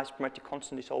 There, the isochromatic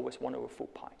constant is always 1/4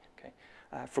 pi. Okay?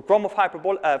 For Gromov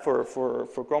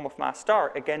for Gromov mass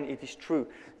star, again, it is true,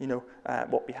 you know,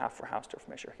 what we have for Hausdorff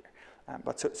measure here.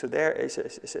 But so there is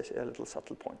a little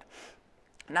subtle point.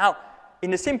 Now,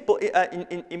 in a simple,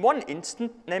 in one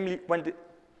instant, namely when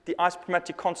the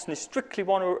isochromatic constant is strictly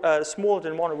smaller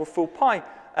than 1/4 pi,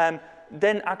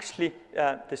 then actually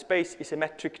the space is a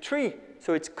metric tree.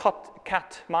 So it's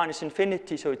cat minus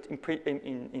infinity. So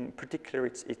in particular,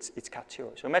 it's cat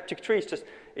 0. So a metric tree is just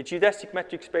a geodesic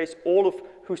metric space, all of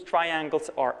whose triangles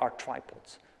are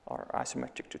tripods, are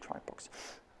isometric to tripods.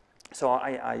 So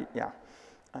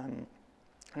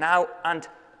now, and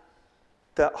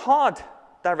the hard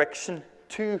direction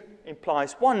 2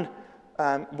 implies 1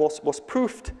 was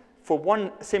proved for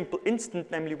one simple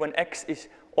instant, namely when x is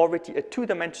already a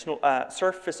two-dimensional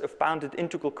surface of bounded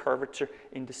integral curvature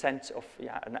in the sense of,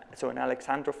 so an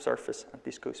Alexandrov surface, and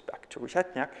this goes back to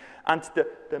Reshetniak. And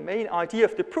the main idea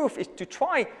of the proof is to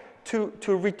try to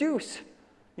reduce,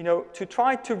 you know, to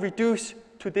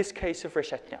this case of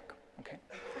Reshetniak, okay?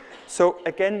 So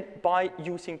again, by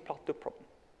using Plateau problem.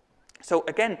 So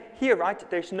again, here, right,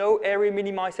 there's no area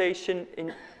minimization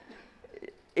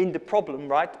in the problem,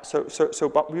 right?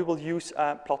 But we will use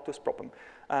Plateau's problem.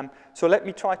 So let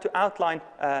me try to outline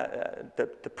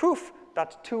the proof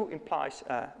that 2 implies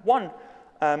 1.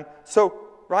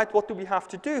 Right, what do we have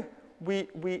to do?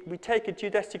 We take a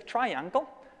geodesic triangle,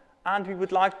 and we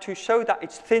would like to show that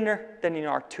it's thinner than in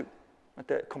R2,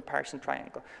 the comparison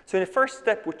triangle. So in the first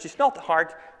step, which is not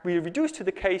hard, we reduce to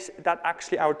the case that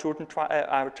actually our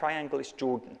triangle is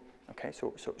Jordan. Okay,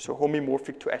 so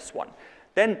homomorphic to S1.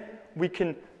 Then we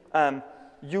can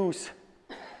use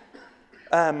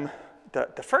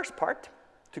the first part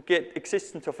to get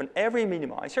existence of an area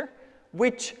minimizer,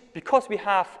 which, because we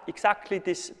have exactly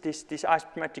this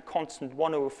isochromatic constant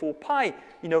 1/4 pi,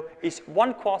 you know, is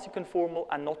 1 quasi-conformal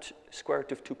and not square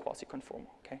root of 2 quasi-conformal.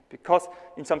 Okay, because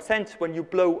in some sense, when you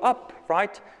blow up,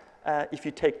 right, if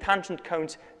you take tangent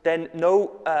cones, then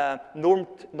no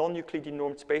non-Euclidean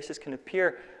normed spaces can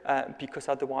appear because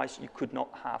otherwise you could not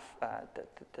have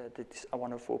this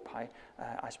 1/4 pi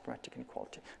isochromatic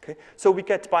inequality. Okay, so we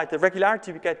get, by the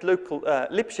regularity, we get local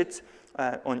Lipschitz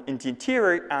in the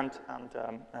interior and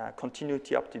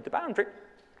continuity up to the boundary.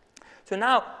 So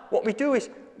now what we do is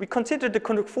we consider the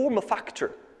conformal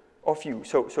factor of U.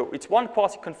 So it's 1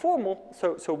 quasi-conformal,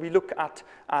 so we look at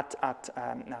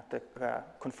the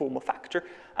conformal factor.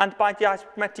 And by the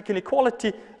isochromatic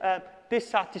inequality, this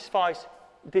satisfies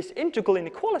this integral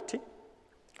inequality.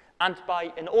 And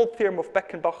by an old theorem of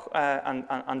Beckenbach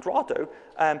and Rado,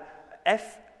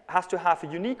 F has to have a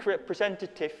unique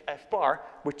representative F bar,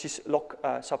 which is log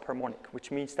subharmonic, which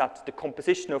means that the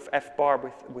composition of F bar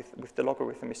with the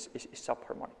logarithm is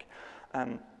subharmonic.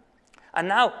 And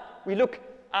now we look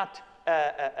at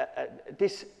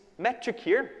this metric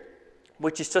here,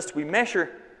 which is just we measure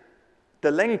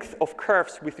the length of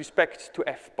curves with respect to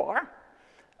F bar.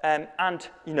 And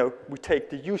you know, we take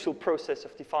the usual process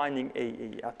of defining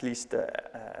at least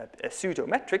a pseudo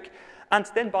metric, and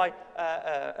then by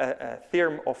a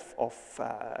theorem of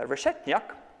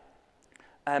Reshetniak,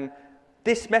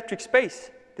 this metric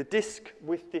space, the disk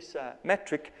with this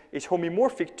metric, is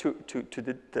homomorphic to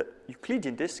the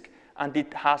Euclidean disk, and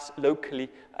it has locally,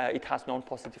 it has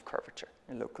non-positive curvature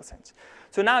in local sense.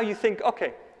 So now you think,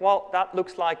 okay, well, that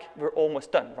looks like we're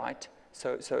almost done, right?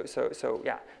 So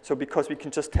yeah. So because we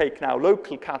can just take now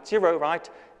local cat 0, right?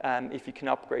 If you can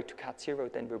upgrade to cat 0,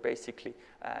 then we're basically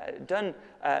done.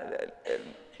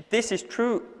 This is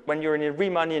true when you're in a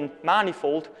Riemannian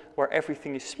manifold where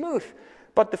everything is smooth.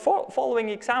 But the following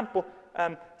example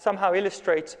somehow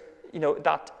illustrates, you know,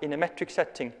 that in a metric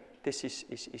setting, this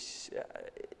is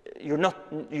you're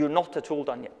not at all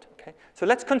done yet. Okay. So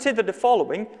let's consider the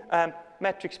following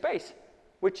metric space,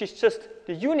 which is just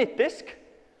the unit disk.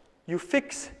 You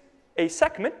fix a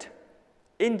segment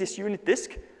in this unit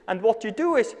disk, and what you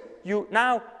do is you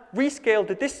now rescale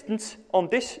the distance on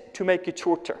this to make it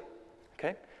shorter.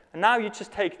 Okay? And now you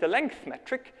just take the length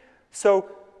metric. So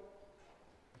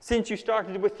since you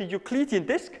started with the Euclidean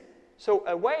disk, so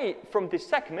away from this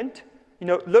segment, you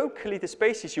know, locally the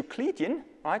space is Euclidean,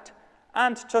 right?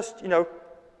 And just, you know,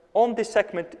 on this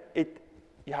segment,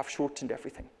 you have shortened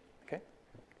everything. Okay?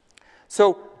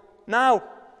 So now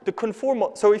the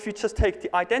conformal, so if you just take the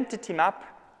identity map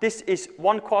this is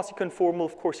one quasi-conformal.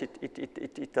 Of course, it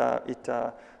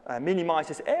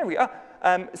minimizes area.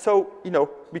 So, you know,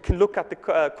 we can look at the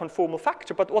conformal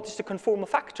factor. But what is the conformal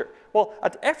factor? Well,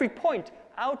 at every point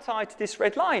outside this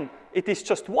red line, it is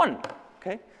just 1.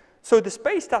 Okay? So the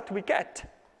space that we get,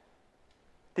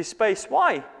 this space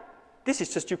Y, this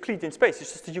is just Euclidean space.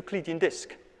 It's just a Euclidean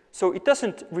disk. So it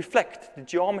doesn't reflect the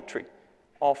geometry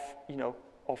of, you know,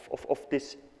 of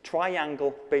this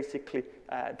triangle, basically,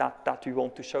 that we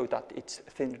want to show that it's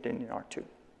thinner than in R2.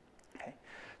 Okay.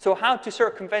 So how to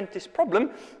circumvent this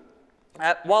problem?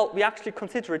 Well, we actually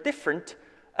consider a different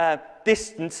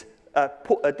distance,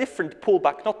 a different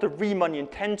pullback, not the Riemannian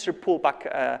tensor pullback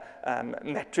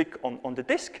metric on the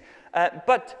disk,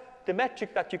 but the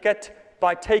metric that you get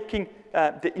by taking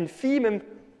the infimum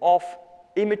of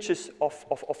images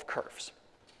of curves.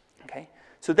 Okay.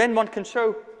 So then one can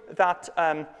show that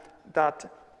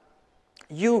that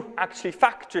U actually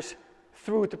factors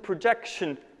through the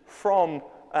projection from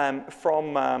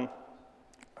the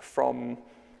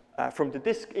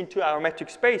disk into our metric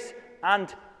space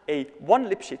and a one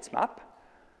Lipschitz map.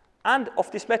 And of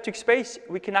this metric space,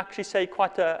 we can actually say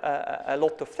quite a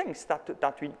lot of things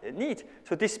that we need.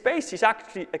 So this space is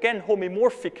actually, again,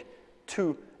 homomorphic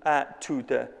to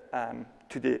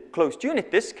the closed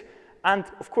unit disk. And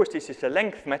of course, this is a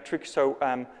length metric, so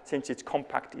since it's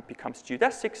compact, it becomes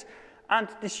geodesics. And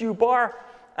this U bar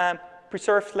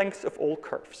preserves lengths of all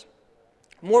curves.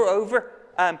 Moreover,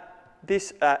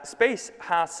 this space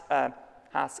has the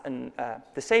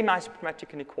same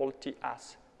isoprometric inequality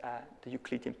as the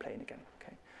Euclidean plane again.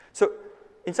 Okay. So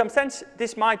in some sense,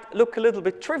 this might look a little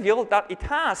bit trivial that it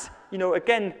has, you know,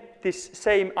 again, this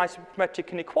same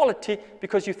isoprometric inequality,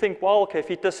 because you think, well, okay,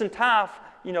 if it doesn't have,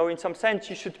 you know, in some sense,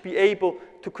 you should be able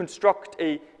to construct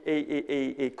a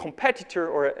competitor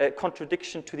or a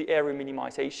contradiction to the area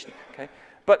minimization. Okay?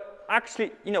 But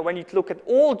actually, you know, when you look at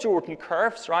all Jordan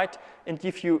curves, right, and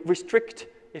if you restrict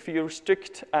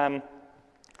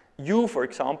U, for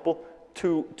example,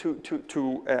 to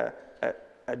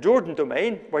a Jordan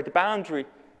domain where the boundary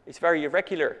is very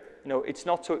irregular, you know, it's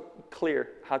not so clear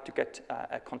how to get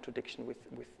a contradiction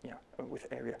with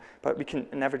area. But we can,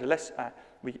 nevertheless,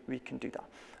 we can do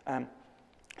that.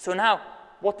 So now,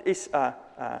 what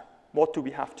do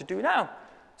we have to do now?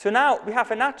 So now we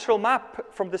have a natural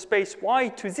map from the space Y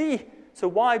to Z. So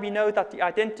Y, we know that the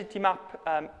identity map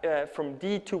from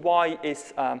D to Y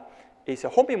is a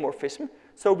homeomorphism.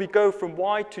 So we go from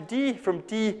Y to D, from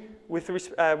D with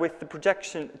the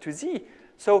projection to Z.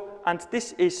 So, and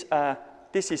this is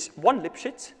one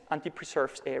Lipschitz, and it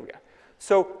preserves area.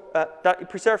 So that it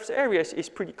preserves areas is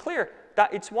pretty clear.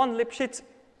 That it's one Lipschitz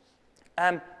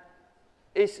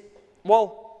is,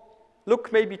 well,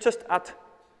 look maybe just at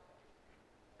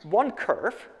one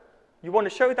curve. You want to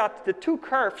show that the two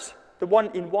curves, the one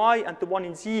in Y and the one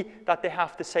in Z, that they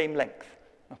have the same length.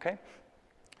 Okay?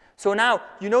 So now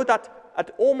you know that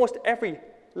at almost every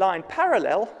line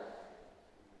parallel,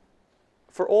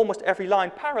 for almost every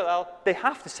line parallel, they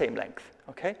have the same length.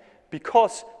 Okay?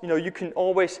 Because, you know, you can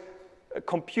always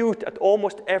compute at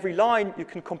almost every line, you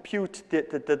can compute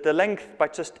the length by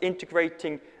just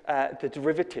integrating the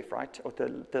derivative, right, or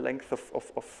the length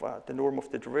of the norm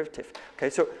of the derivative. Okay,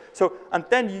 so and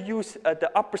then you use the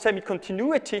upper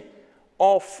semi-continuity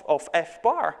of f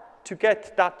bar to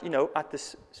get that, you know, at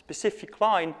this specific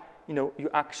line, you know, you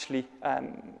actually,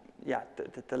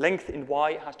 the length in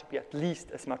Y has to be at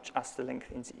least as much as the length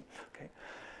in Z. Okay,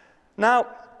 now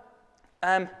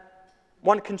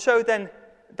one can show then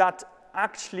that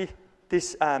actually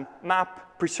this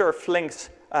map preserves lengths,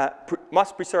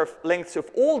 must preserve lengths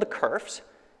of all the curves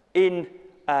in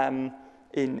the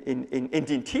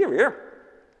interior.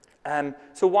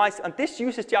 So why? And this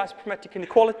uses the isoprometric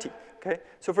inequality. Okay.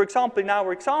 So for example, in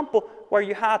our example where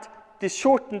you had this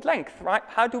shortened length, right?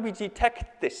 How do we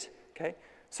detect this? Okay.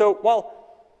 So well,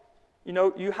 you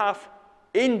know, you have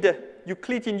in the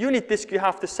Euclidean unit disk you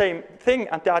have the same thing,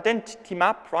 and the identity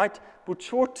map, right, would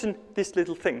shorten this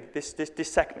little thing, this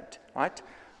segment, right?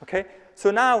 Okay.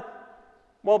 So now,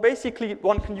 well, basically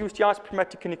one can use the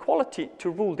isoprometric inequality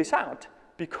to rule this out,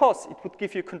 because it would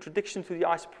give you a contradiction to the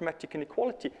isoprometric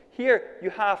inequality. Here you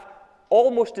have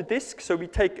almost a disk, so we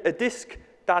take a disk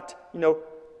that, you know,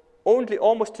 only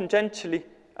almost tangentially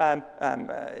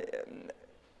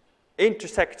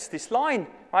intersects this line,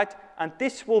 right? And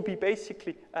this will be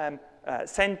basically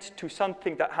sent to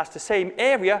something that has the same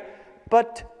area,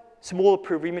 but smaller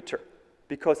perimeter,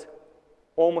 because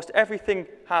almost everything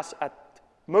has at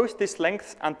most this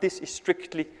length, and this is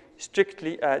strictly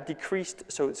decreased,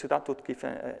 so that would give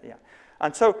yeah.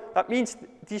 And so that means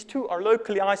these two are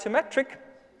locally isometric,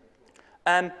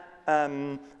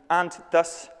 and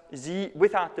thus Z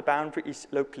without the boundary is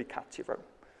locally cat zero.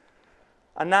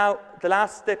 And now the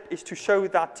last step is to show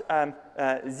that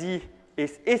Z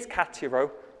is cat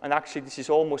zero, and actually this is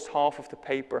almost half of the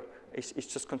paper is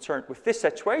just concerned with this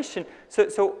situation.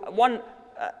 So one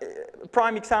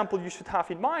prime example you should have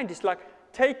in mind is like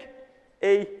take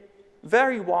a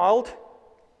very wild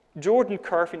Jordan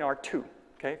curve in R2.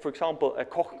 Okay, for example, a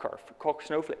Koch curve, a Koch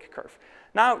snowflake curve.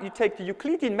 Now you take the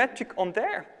Euclidean metric on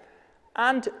there,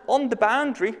 and on the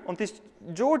boundary, on this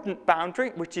Jordan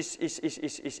boundary, which is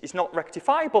not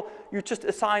rectifiable, you just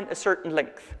assign a certain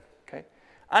length. Okay,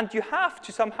 and you have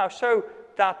to somehow show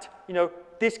that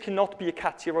this cannot be a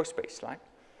cat zero space, right?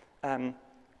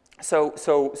 So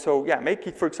yeah, make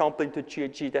it, for example, into a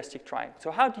geodesic triangle.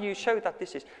 So how do you show that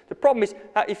this is? The problem is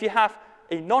that if you have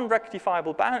a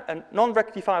non-rectifiable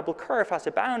curve as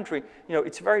a boundary,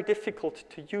 it's very difficult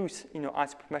to use,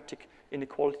 isoprometric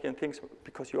inequality and things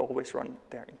because you always run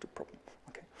there into problem.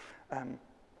 Okay.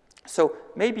 So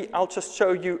maybe I'll just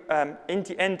show you in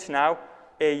the end now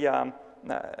an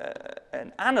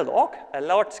analog, a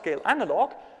large-scale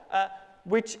analog,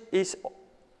 which is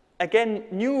again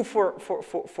new for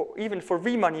even for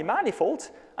Riemann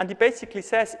manifolds, and it basically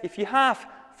says if you have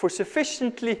for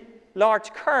sufficiently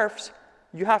large curves,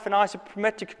 you have an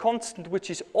isoprometric constant which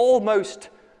is almost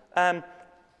 1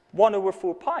 over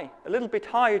 4 pi, a little bit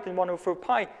higher than 1 over 4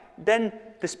 pi, then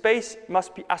the space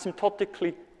must be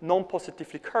asymptotically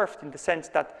non-positively curved in the sense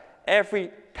that every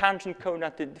tangent cone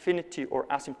at the infinity or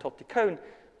asymptotic cone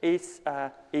is a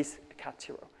cat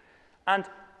zero. And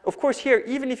of course here,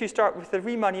 even if you start with the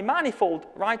Riemann manifold,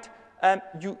 right,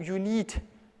 you need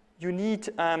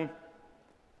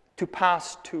to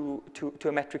pass to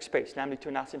a metric space, namely to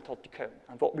an asymptotic cone.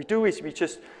 And what we do is we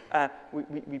just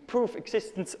we prove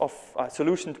existence of a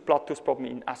solution to Plato's problem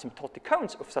in asymptotic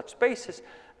cones of such spaces,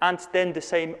 and then the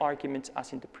same arguments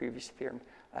as in the previous theorem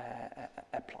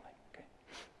apply. Okay.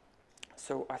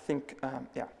 So I think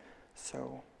yeah.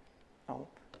 So I'll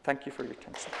thank you for your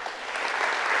attention.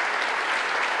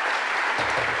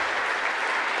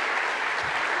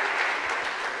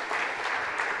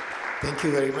 Thank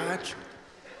you very much.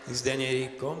 Is there any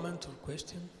comment or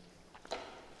question?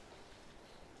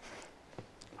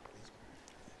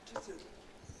 Just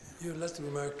your last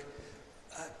remark.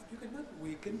 You cannot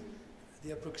weaken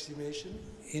the approximation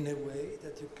in a way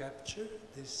that you capture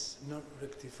this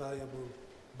non-rectifiable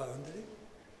boundary?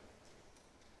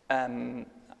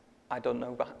 I don't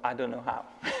know how.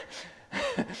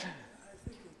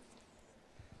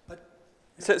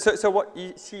 So what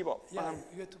you see what? Yeah,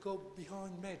 you have to go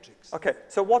behind matrix. Okay,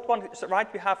 so what one? So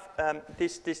right, we have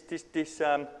this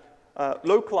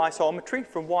local isometry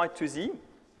from Y to Z.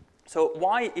 So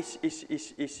Y is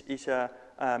a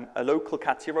local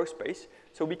cat zero space.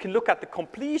 So we can look at the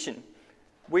completion,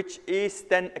 which is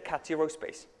then a cat zero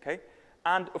space. Okay,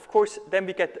 and of course then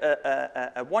we get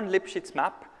a one Lipschitz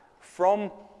map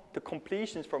from the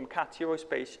completions from cat zero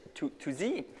space to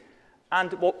Z.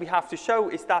 And what we have to show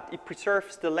is that it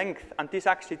preserves the length, and this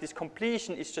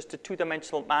completion is just a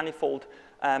two-dimensional manifold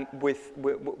with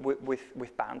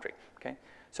boundary. Okay,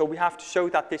 so we have to show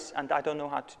that this, and I don't know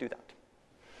how to do that.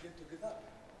 You have to give up,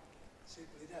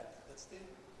 simply that. But still,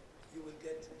 you will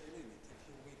get the limit if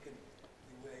you weaken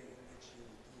the way in which you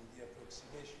do the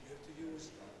approximation. You have to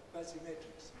use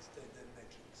quasi-metrics instead of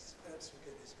metrics. Perhaps we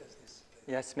can discuss this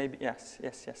later. Yes, maybe. Yes.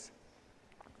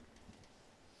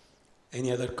 Any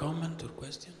other comment or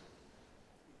question?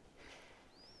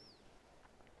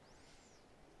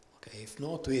 Okay, if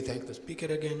not, we thank the speaker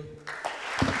again.